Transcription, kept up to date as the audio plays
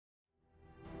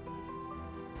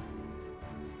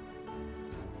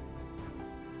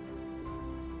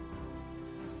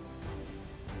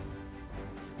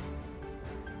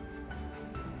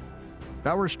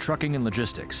Bowers Trucking and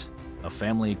Logistics, a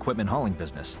family equipment hauling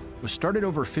business, was started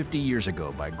over 50 years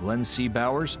ago by Glenn C.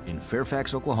 Bowers in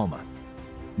Fairfax, Oklahoma.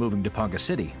 Moving to Ponca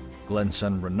City, Glenn's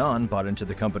son Renan bought into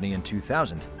the company in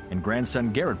 2000, and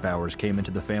grandson Garrett Bowers came into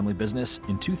the family business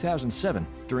in 2007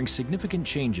 during significant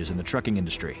changes in the trucking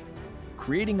industry.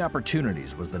 Creating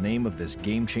opportunities was the name of this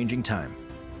game-changing time.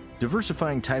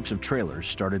 Diversifying types of trailers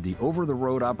started the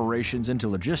over-the-road operations into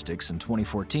logistics in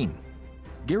 2014.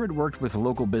 Garrett worked with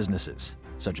local businesses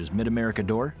such as Mid-America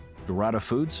Door, Dorada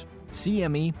Foods,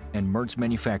 CME, and Mertz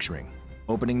Manufacturing,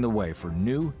 opening the way for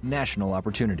new national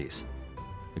opportunities.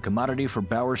 The commodity for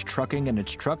Bowers Trucking and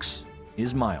its trucks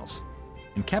is miles,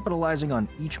 and capitalizing on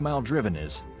each mile driven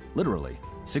is, literally,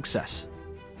 success.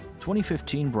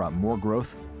 2015 brought more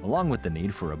growth, along with the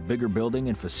need for a bigger building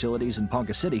and facilities in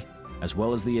Ponca City, as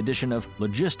well as the addition of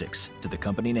logistics to the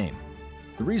company name.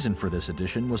 The reason for this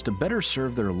addition was to better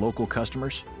serve their local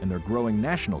customers and their growing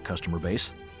national customer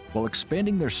base, while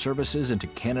expanding their services into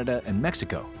Canada and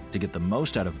Mexico to get the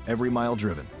most out of every mile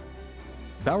driven.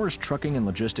 Bowers Trucking and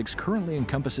Logistics currently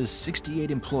encompasses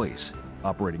 68 employees,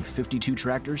 operating 52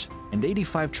 tractors and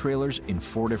 85 trailers in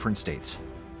 4 different states.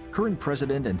 Current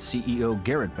President and CEO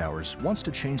Garrett Bowers wants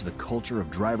to change the culture of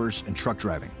drivers and truck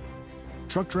driving.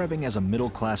 Truck driving as a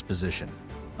middle-class position,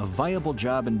 a viable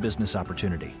job and business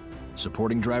opportunity,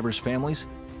 supporting drivers' families,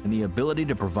 and the ability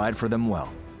to provide for them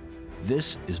well.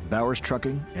 This is Bowers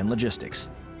Trucking and Logistics,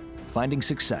 finding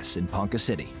success in Ponca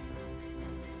City.